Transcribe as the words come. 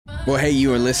Well, hey,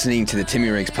 you are listening to the Timmy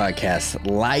Riggs podcast,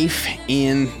 Life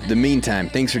in the Meantime.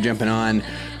 Thanks for jumping on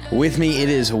with me. It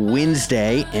is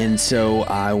Wednesday, and so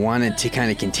I wanted to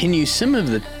kind of continue some of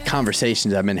the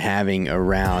conversations I've been having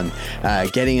around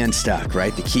getting unstuck,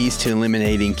 right? The keys to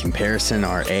eliminating comparison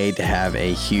are to have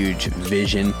a huge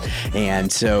vision,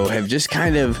 and so have just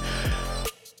kind of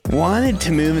wanted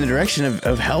to move in the direction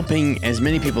of helping as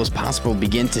many people as possible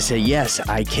begin to say, yes,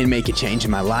 I can make a change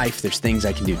in my life. There's things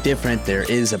I can do different. There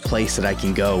is a place that I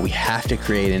can go. We have to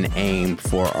create an aim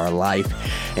for our life.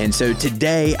 And so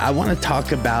today I want to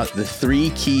talk about the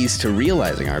 3 keys to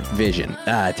realizing our vision,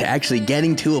 to actually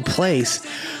getting to a place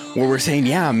where we're saying,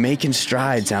 yeah, I'm making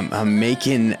strides, I'm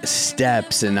making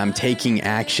steps, and I'm taking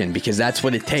action, because that's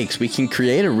what it takes. We can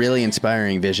create a really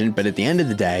inspiring vision, but at the end of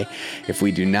the day, if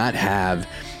we do not have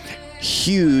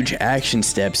huge action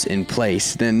steps in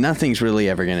place, then nothing's really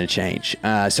ever going to change.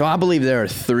 So I believe there are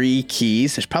 3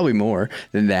 keys. There's probably more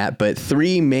than that, but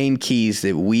 3 main keys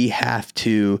that we have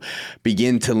to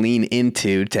begin to lean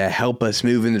into to help us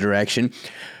move in the direction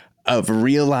of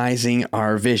realizing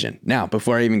our vision. Now,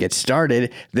 before I even get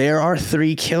started, there are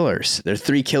 3 killers. There are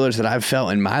 3 killers that I've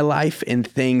felt in my life and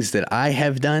things that I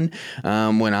have done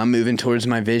when I'm moving towards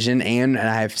my vision, and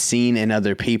I've seen in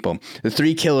other people. The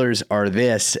 3 killers are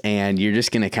this, and you're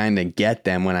just going to kind of get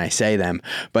them when I say them.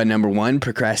 But number 1,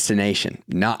 procrastination,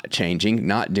 not changing,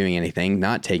 not doing anything,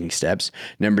 not taking steps.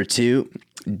 Number 2,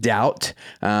 doubt,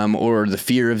 or the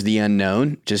fear of the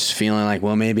unknown, just feeling like,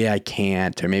 well, maybe I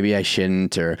can't, or maybe I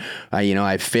shouldn't, or,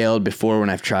 I've failed before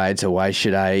when I've tried, so why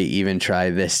should I even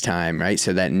try this time, right?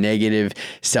 So that negative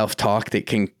self-talk that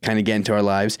can kind of get into our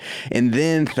lives. And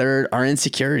then third, our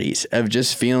insecurities of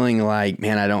just feeling like,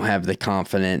 man, I don't have the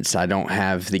confidence, I don't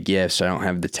have the gifts, I don't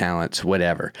have the talents,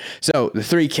 whatever. So the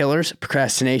 3 killers: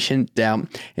 procrastination, doubt,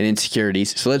 and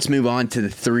insecurities. So let's move on to the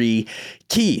 3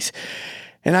 keys.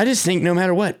 And I just think no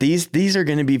matter what, these are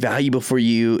going to be valuable for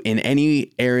you in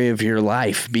any area of your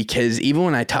life, because even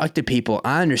when I talk to people,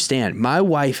 I understand my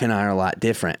wife and I are a lot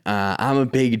different. I'm a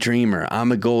big dreamer.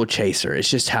 I'm a goal chaser. It's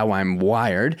just how I'm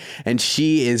wired. And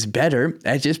she is better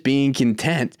at just being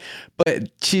content. But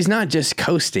she's not just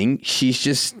coasting. She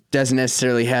just doesn't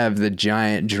necessarily have the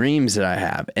giant dreams that I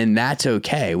have. And that's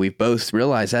okay. We both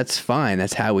realize that's fine.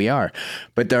 That's how we are.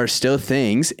 But there are still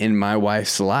things in my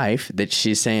wife's life that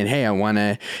she's saying, hey, I want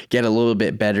to get a little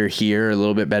bit better here, a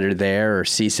little bit better there, or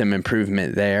see some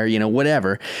improvement there,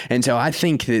 whatever. And so I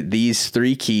think that these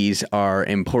 3 keys are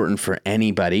important for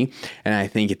anybody. And I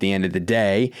think at the end of the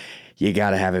day, you got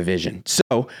to have a vision.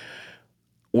 So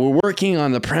we're working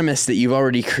on the premise that you've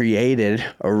already created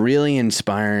a really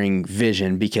inspiring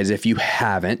vision, because if you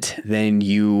haven't, then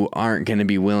you aren't going to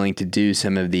be willing to do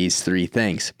some of these 3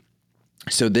 things.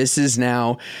 So this is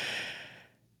now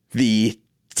the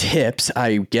tips,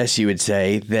 I guess you would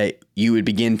say, that you would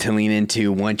begin to lean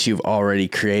into once you've already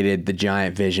created the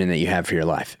giant vision that you have for your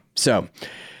life. So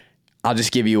I'll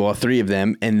just give you all 3 of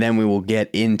them, and then we will get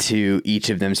into each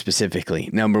of them specifically.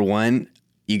 Number 1,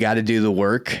 you got to do the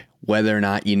work, whether or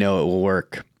not you know it will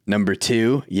work. Number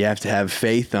 2, you have to have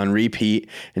faith on repeat.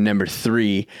 And number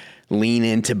 3, lean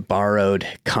into borrowed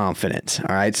confidence.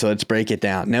 All right, so let's break it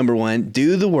down. Number 1,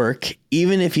 do the work,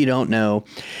 even if you don't know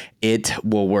it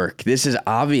will work. This is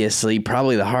obviously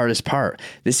probably the hardest part.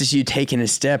 This is you taking a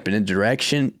step in a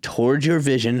direction towards your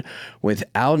vision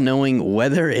without knowing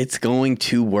whether it's going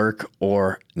to work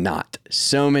or not.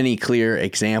 So many clear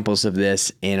examples of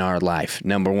this in our life.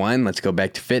 Number 1, let's go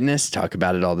back to fitness, talk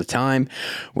about it all the time.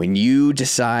 When you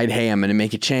decide, hey, I'm going to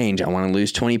make a change, I want to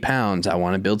lose 20 pounds, I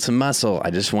want to build some muscle, I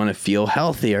just want to feel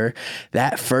healthier,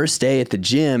 that first day at the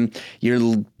gym,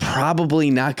 you're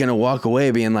probably not going to walk away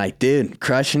being like, dude,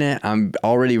 crushing it, I'm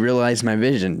already realized my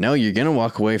vision. No, you're going to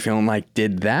walk away feeling like,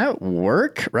 did that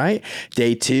work, right?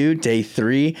 Day 2, day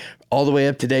 3, all the way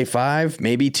up to day 5,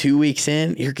 maybe 2 weeks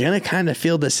in, you're going to kind of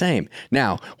feel the same.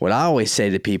 Now, what I always say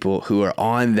to people who are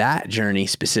on that journey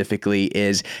specifically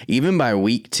is, even by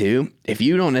week 2, if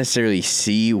you don't necessarily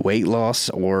see weight loss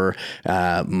or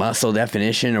muscle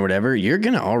definition or whatever, you're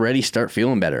going to already start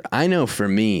feeling better. I know for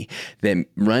me that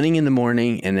running in the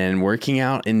morning and then working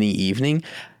out in the evening,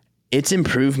 it's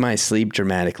improved my sleep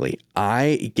dramatically.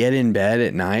 I get in bed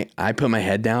at night, I put my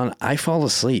head down, I fall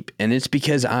asleep. And it's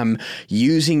because I'm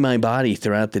using my body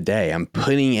throughout the day. I'm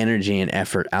putting energy and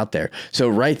effort out there. So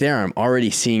right there, I'm already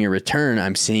seeing a return.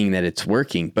 I'm seeing that it's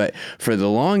working. But for the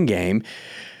long game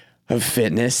of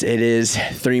fitness, it is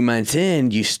 3 months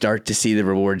in, you start to see the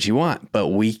rewards you want. But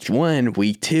week 1,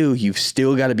 week 2, you've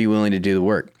still got to be willing to do the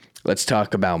work. Let's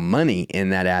talk about money in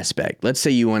that aspect. Let's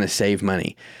say you want to save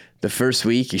money. The first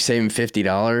week, you're saving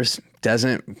 $50.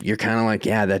 you're kind of like,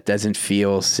 yeah, that doesn't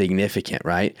feel significant,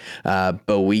 right?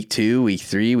 But week 2, week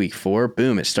 3, week 4,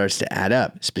 boom, it starts to add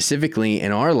up. Specifically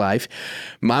in our life,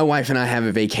 my wife and I have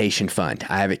a vacation fund.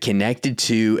 I have it connected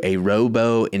to a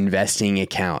robo investing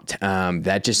account.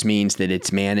 That just means that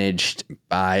it's managed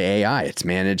by AI. It's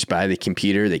managed by the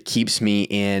computer that keeps me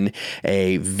in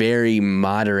a very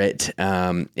moderate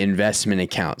investment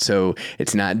account. So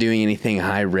it's not doing anything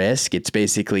high risk. It's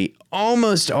basically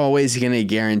almost always going to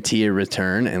guarantee a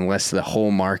return unless the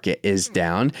whole market is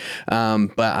down.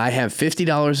 But I have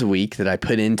 $50 a week that I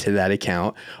put into that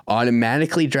account,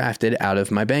 automatically drafted out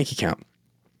of my bank account.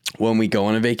 When we go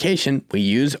on a vacation, we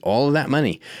use all of that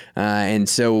money. And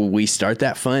so we start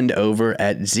that fund over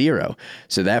at zero.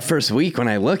 So that first week when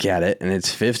I look at it and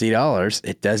it's $50,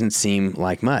 it doesn't seem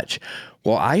like much.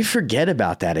 Well, I forget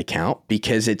about that account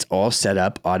because it's all set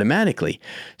up automatically.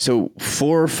 So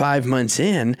 4 or 5 months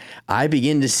in, I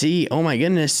begin to see, oh my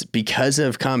goodness, because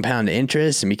of compound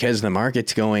interest and because the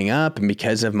market's going up and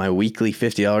because of my weekly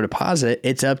 $50 deposit,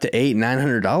 it's up to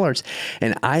 $800-900.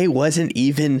 And I wasn't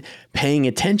even paying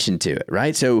attention to it,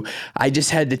 right? So I just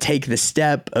had to take the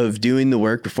step of doing the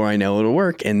work before I know it'll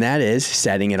work. And that is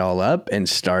setting it all up and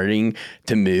starting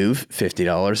to move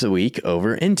 $50 a week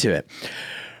over into it.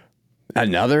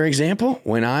 Another example,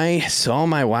 when I saw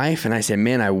my wife and I said,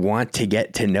 man, I want to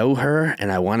get to know her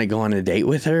and I want to go on a date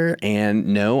with her. And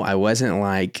no, I wasn't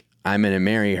like, I'm going to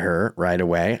marry her right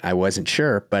away. I wasn't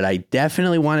sure, but I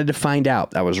definitely wanted to find out.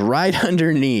 That was right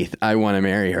underneath, I want to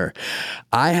marry her.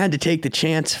 I had to take the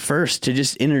chance first to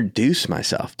just introduce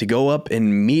myself, to go up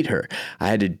and meet her. I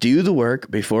had to do the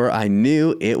work before I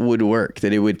knew it would work,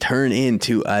 that it would turn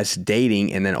into us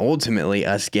dating and then ultimately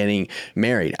us getting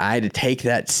married. I had to take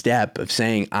that step of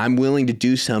saying, I'm willing to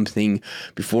do something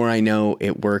before I know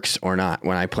it works or not.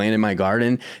 When I planted my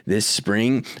garden this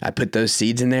spring, I put those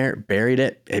seeds in there, buried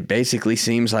it. It basically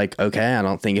seems like, okay, I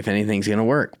don't think if anything's going to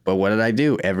work. But what did I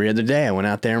do? Every other day, I went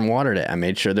out there and watered it. I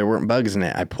made sure there weren't bugs in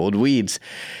it. I pulled weeds.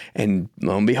 And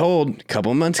lo and behold, a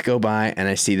couple of months go by and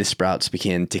I see the sprouts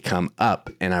begin to come up.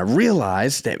 And I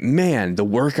realized that, man, the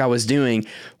work I was doing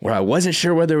where I wasn't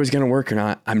sure whether it was going to work or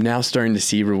not, I'm now starting to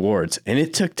see rewards. And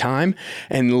it took time.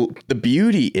 And the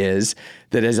beauty is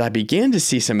that as I began to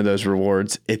see some of those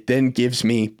rewards, it then gives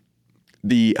me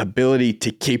the ability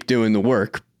to keep doing the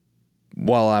work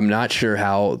while I'm not sure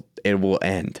how it will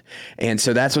end. And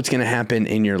so that's what's going to happen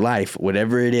in your life,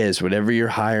 whatever it is, whatever your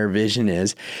higher vision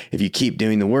is. If you keep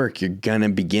doing the work, you're going to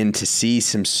begin to see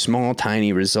some small,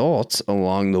 tiny results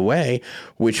along the way,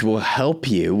 which will help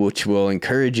you, which will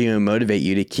encourage you and motivate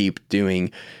you to keep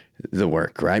doing the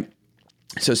work, right?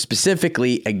 So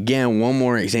specifically, again, one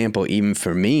more example, even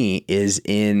for me, is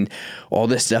in all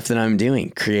the stuff that I'm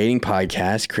doing, creating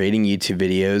podcasts, creating YouTube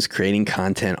videos, creating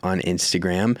content on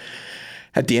Instagram.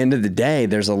 At the end of the day,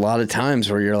 there's a lot of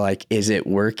times where you're like, is it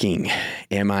working?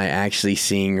 Am I actually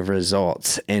seeing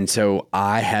results? And so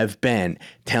I have been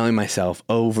telling myself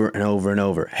over and over and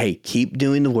over, hey, keep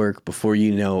doing the work before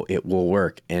you know it will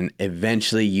work. And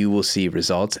eventually you will see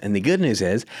results. And the good news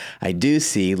is I do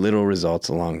see little results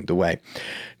along the way.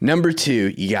 Number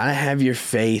 2, you got to have your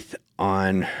faith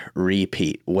on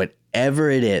repeat. Whatever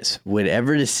it is,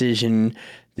 whatever decision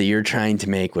that you're trying to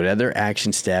make, whatever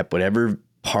action step, whatever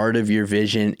part of your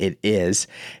vision it is,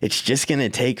 it's just going to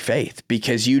take faith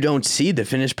because you don't see the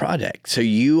finished product. So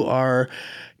you are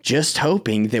just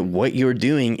hoping that what you're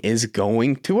doing is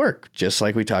going to work, just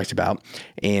like we talked about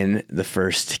in the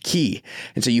first key.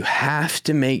 And so you have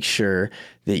to make sure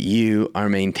that you are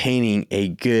maintaining a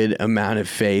good amount of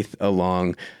faith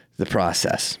along the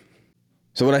process.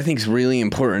 So what I think is really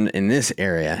important in this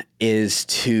area is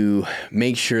to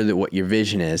make sure that what your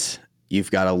vision is, you've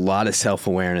got a lot of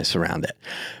self-awareness around it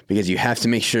because you have to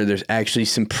make sure there's actually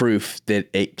some proof that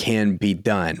it can be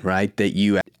done, right? That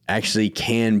you actually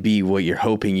can be what you're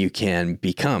hoping you can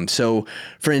become. So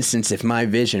for instance, if my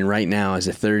vision right now as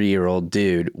a 30-year-old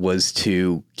dude was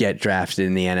to get drafted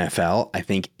in the NFL, I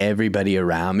think everybody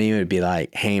around me would be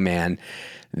like, hey man,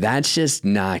 that's just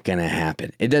not going to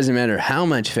happen. It doesn't matter how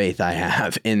much faith I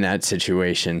have in that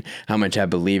situation, how much I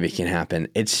believe it can happen.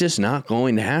 It's just not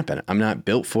going to happen. I'm not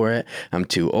built for it. I'm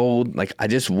too old. Like I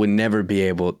just would never be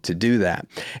able to do that.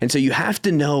 And so you have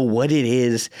to know what it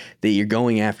is that you're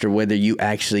going after, whether you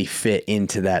actually fit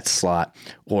into that slot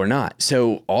or not.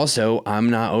 So also, I'm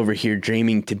not over here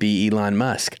dreaming to be Elon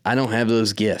Musk. I don't have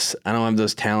those gifts. I don't have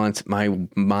those talents. My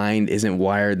mind isn't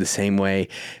wired the same way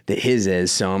that his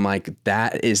is. So I'm like,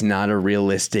 that is not a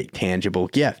realistic, tangible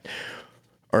gift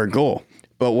or goal.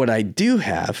 But what I do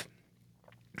have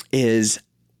is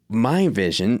my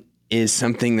vision is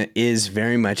something that is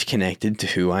very much connected to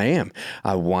who I am.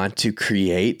 I want to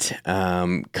create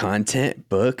content,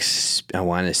 books. I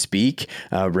want to speak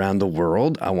around the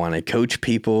world. I want to coach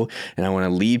people, and I want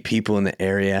to lead people in the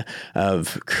area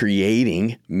of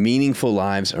creating meaningful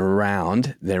lives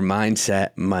around their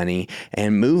mindset, money,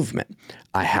 and movement.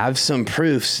 I have some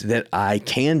proofs that I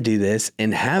can do this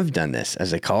and have done this.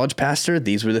 As a college pastor,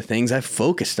 these were the things I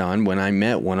focused on when I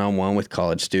met one-on-one with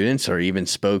college students or even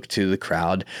spoke to the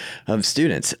crowd of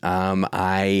students.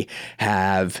 I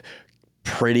have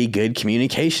pretty good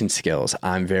communication skills.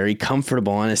 I'm very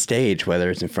comfortable on a stage,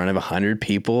 whether it's in front of 100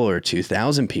 people or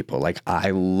 2,000 people. Like,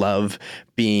 I love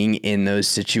being in those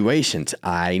situations.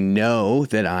 I know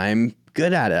that I'm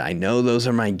good at it. I know those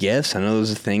are my gifts. I know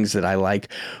those are things that I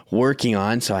like working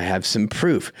on. So I have some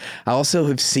proof. I also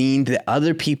have seen that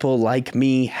other people like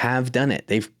me have done it.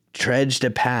 They've trudged a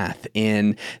path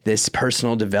in this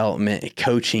personal development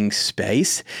coaching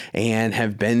space and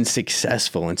have been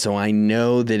successful. And so I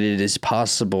know that it is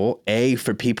possible, A,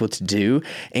 for people to do,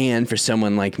 and for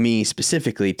someone like me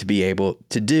specifically to be able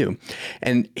to do.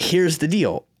 And here's the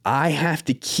deal. I have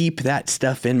to keep that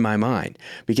stuff in my mind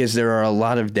because there are a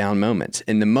lot of down moments.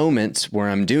 In the moments where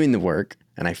I'm doing the work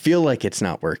and I feel like it's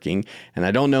not working and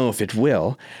I don't know if it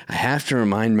will, I have to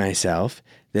remind myself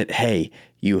that, hey,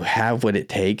 you have what it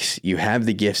takes. You have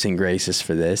the gifts and graces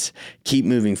for this. Keep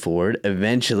moving forward.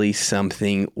 Eventually,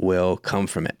 something will come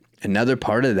from it. Another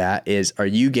part of that is, are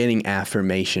you getting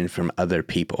affirmation from other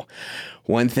people?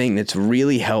 One thing that's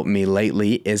really helped me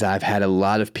lately is I've had a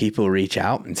lot of people reach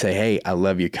out and say, hey, I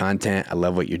love your content. I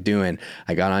love what you're doing.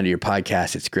 I got onto your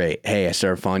podcast. It's great. Hey, I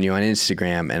started following you on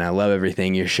Instagram and I love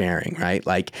everything you're sharing, right?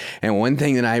 Like, and one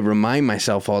thing that I remind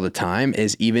myself all the time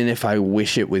is, even if I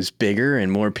wish it was bigger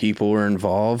and more people were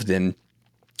involved and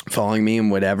following me and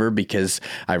whatever, because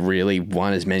I really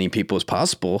want as many people as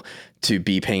possible to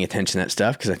be paying attention to that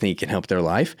stuff because I think it can help their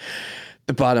life.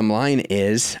 The bottom line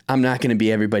is, I'm not going to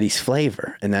be everybody's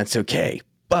flavor, and that's okay.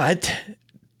 But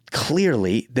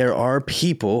clearly there are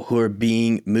people who are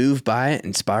being moved by it,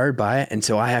 inspired by it. And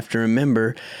so I have to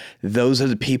remember those are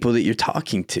the people that you're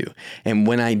talking to. And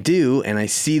when I do, and I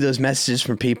see those messages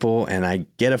from people and I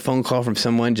get a phone call from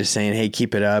someone just saying, hey,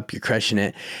 keep it up, you're crushing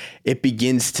it. It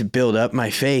begins to build up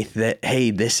my faith that,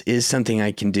 hey, this is something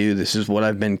I can do. This is what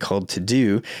I've been called to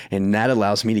do. And that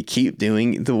allows me to keep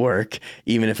doing the work,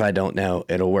 even if I don't know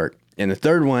it'll work. And the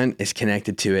third one is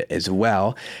connected to it as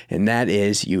well, and that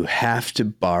is, you have to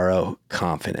borrow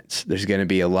confidence. There's going to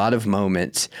be a lot of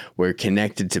moments where,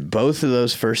 connected to both of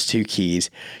those first two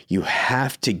keys, you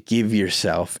have to give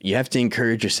yourself, you have to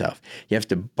encourage yourself, you have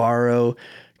to borrow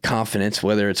confidence,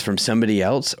 whether it's from somebody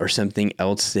else or something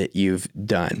else that you've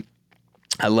done.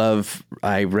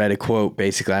 I read a quote,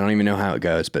 basically, I don't even know how it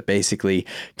goes, but basically,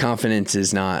 confidence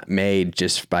is not made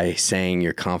just by saying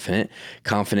you're confident.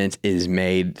 Confidence is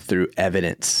made through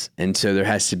evidence. And so there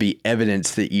has to be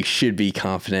evidence that you should be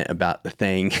confident about the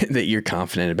thing that you're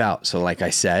confident about. So like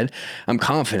I said, I'm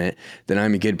confident that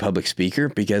I'm a good public speaker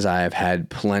because I have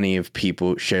had plenty of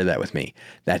people share that with me.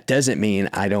 That doesn't mean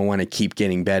I don't want to keep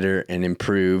getting better and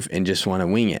improve and just want to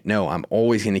wing it. No, I'm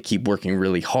always going to keep working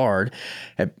really hard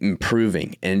at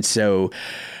improving. And so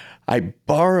I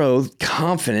borrow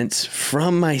confidence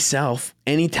from myself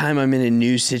anytime I'm in a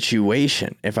new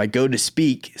situation. If I go to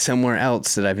speak somewhere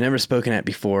else that I've never spoken at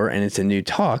before and it's a new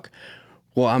talk,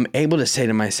 well, I'm able to say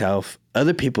to myself,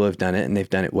 other people have done it and they've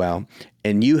done it well,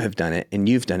 and you have done it and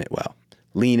you've done it well.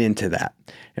 Lean into that.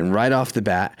 And right off the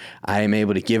bat, I am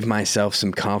able to give myself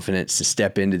some confidence to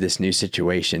step into this new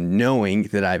situation, knowing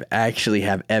that I've actually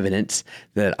have evidence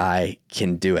that I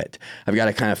can do it. I've got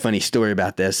a kind of funny story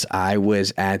about this. I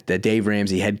was at the Dave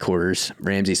Ramsey headquarters,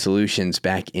 Ramsey Solutions,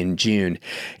 back in June,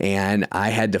 and I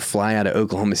had to fly out of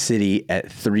Oklahoma City at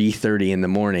 3:30 in the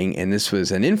morning. And this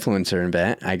was an influencer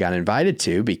event I got invited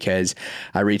to because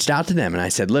I reached out to them and I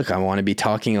said, look, I want to be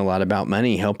talking a lot about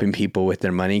money, helping people with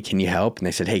their money. Can you help? And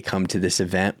they said, hey, come to this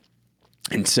event.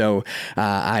 And so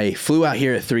I flew out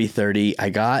here at 3:30.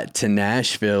 I got to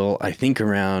Nashville, I think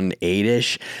around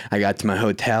 8-ish. I got to my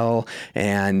hotel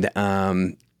and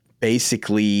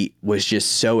basically was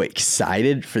just so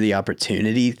excited for the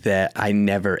opportunity that I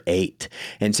never ate.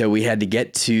 And so we had to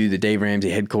get to the Dave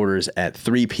Ramsey headquarters at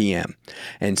 3 p.m.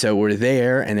 And so we're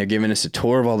there and they're giving us a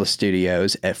tour of all the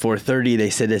studios. At 4:30,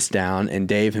 they sit us down and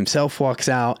Dave himself walks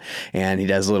out and he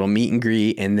does a little meet and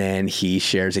greet and then he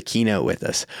shares a keynote with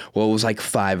us. Well, it was like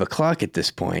 5 o'clock at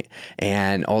this point.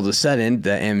 And all of a sudden,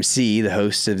 the MC, the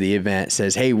host of the event,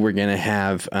 says, hey, we're going to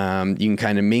have, you can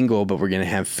kind of mingle, but we're going to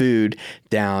have food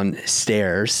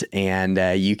downstairs and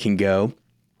you can go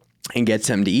and get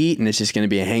something to eat, and it's just going to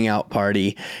be a hangout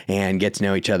party and get to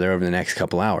know each other over the next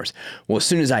couple hours. Well, as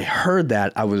soon as I heard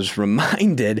that, I was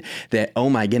reminded that, oh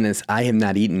my goodness, I have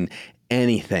not eaten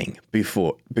anything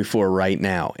before right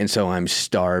now. And so I'm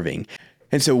starving.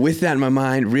 And so with that in my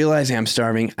mind, realizing I'm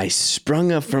starving, I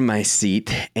sprung up from my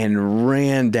seat and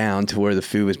ran down to where the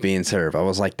food was being served. I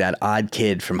was like that odd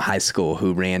kid from high school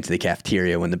who ran to the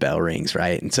cafeteria when the bell rings,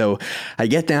 right? And so I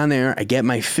get down there, I get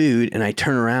my food, and I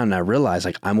turn around and I realize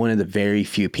like I'm one of the very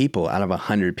few people out of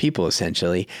 100 people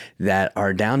essentially that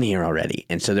are down here already.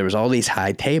 And so there was all these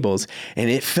high tables, and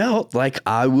it felt like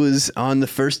I was on the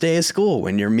first day of school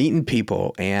when you're meeting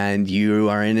people and you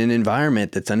are in an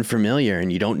environment that's unfamiliar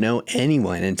and you don't know anyone.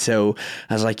 And so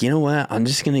I was like, you know what? I'm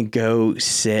just going to go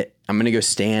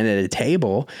stand at a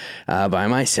table by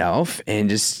myself and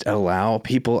just allow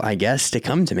people, I guess, to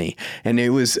come to me. And it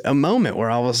was a moment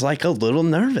where I was like a little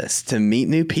nervous to meet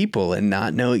new people and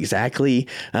not know exactly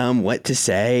what to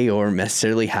say or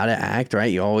necessarily how to act,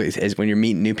 right? You always, as when you're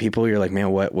meeting new people, you're like, man,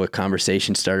 what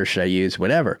conversation starter should I use?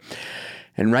 Whatever.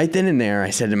 And right then and there, I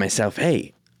said to myself,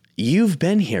 hey, you've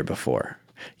been here before.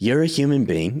 You're a human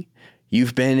being.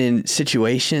 You've been in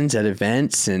situations at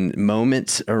events and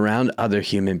moments around other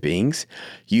human beings.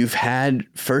 You've had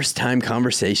first-time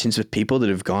conversations with people that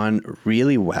have gone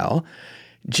really well.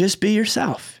 Just be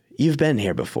yourself. You've been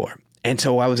here before. And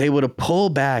so I was able to pull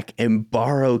back and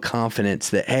borrow confidence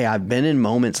that, hey, I've been in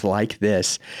moments like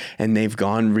this and they've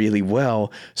gone really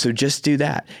well. So just do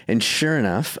that. And sure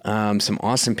enough, some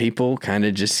awesome people kind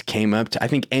of just came up to, I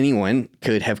think anyone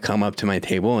could have come up to my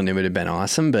table and it would have been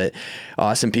awesome, but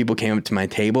awesome people came up to my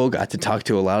table, got to talk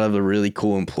to a lot of the really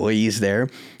cool employees there.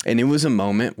 And it was a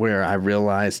moment where I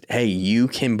realized, hey, you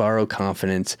can borrow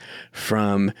confidence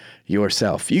from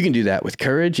yourself. You can do that with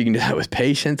courage. You can do that with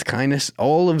patience, kindness,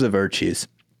 all of the virtues.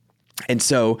 And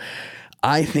so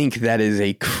I think that is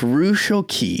a crucial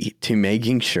key to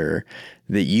making sure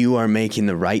that you are making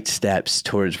the right steps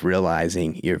towards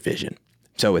realizing your vision.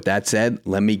 So with that said,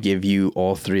 let me give you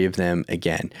all three of them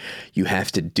again. You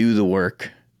have to do the work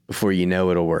before you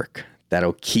know it'll work.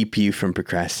 That'll keep you from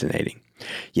procrastinating.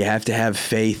 You have to have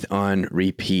faith on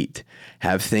repeat.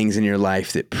 Have things in your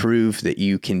life that prove that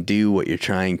you can do what you're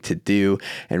trying to do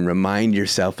and remind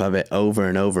yourself of it over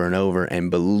and over and over and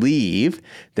believe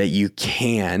that you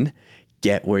can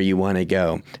get where you want to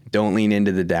go. Don't lean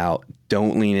into the doubt.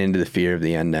 Don't lean into the fear of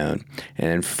the unknown. And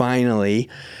then finally,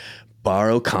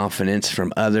 borrow confidence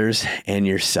from others and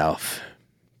yourself,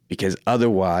 because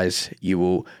otherwise you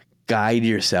will guide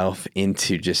yourself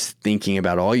into just thinking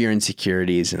about all your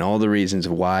insecurities and all the reasons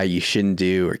why you shouldn't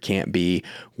do or can't be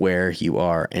where you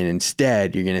are. And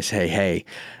instead, you're going to say, hey,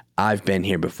 I've been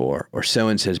here before, or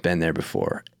so-and-so has been there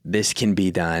before. This can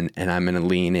be done, and I'm going to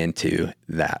lean into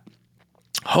that.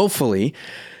 Hopefully,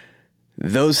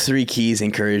 those three keys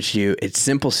encourage you. It's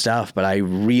simple stuff, but I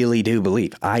really do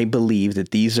believe. I believe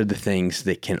that these are the things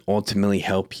that can ultimately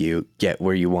help you get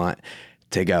where you want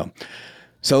to go.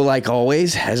 So like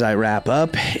always, as I wrap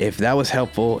up, if that was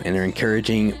helpful and are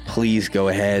encouraging, please go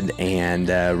ahead and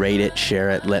rate it, share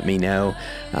it, let me know.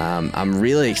 I'm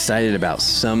really excited about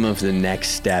some of the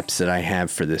next steps that I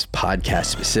have for this podcast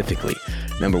specifically.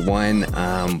 Number one,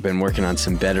 been working on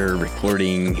some better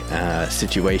recording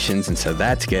situations, and so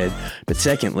that's good. But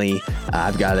secondly,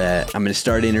 I'm going to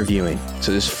start interviewing.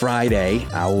 So this Friday,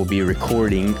 I will be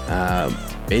recording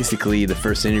basically the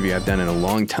first interview I've done in a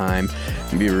long time.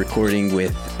 I'll be recording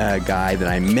with a guy that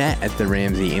I met at the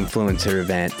Ramsey Influencer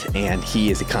event, and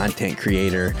he is a content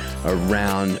creator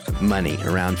around money,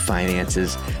 around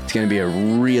finances. It's going to be a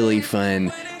really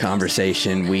fun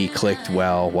conversation. We clicked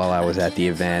well while I was at the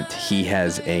event. He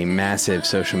has a massive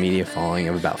social media following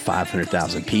of about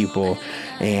 500,000 people,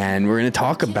 and we're going to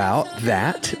talk about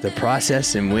that, the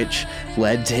process in which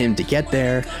led to him to get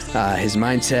there, his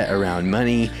mindset around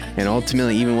money, and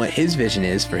ultimately even what his vision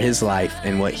is for his life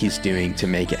and what he's doing to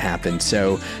make it happen.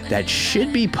 So that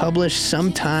should be published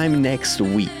sometime next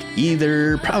week,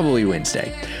 probably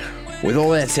Wednesday. With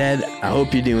all that said, I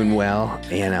hope you're doing well,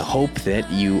 and I hope that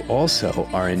you also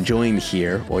are enjoying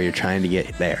here while you're trying to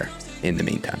get there in the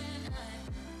meantime.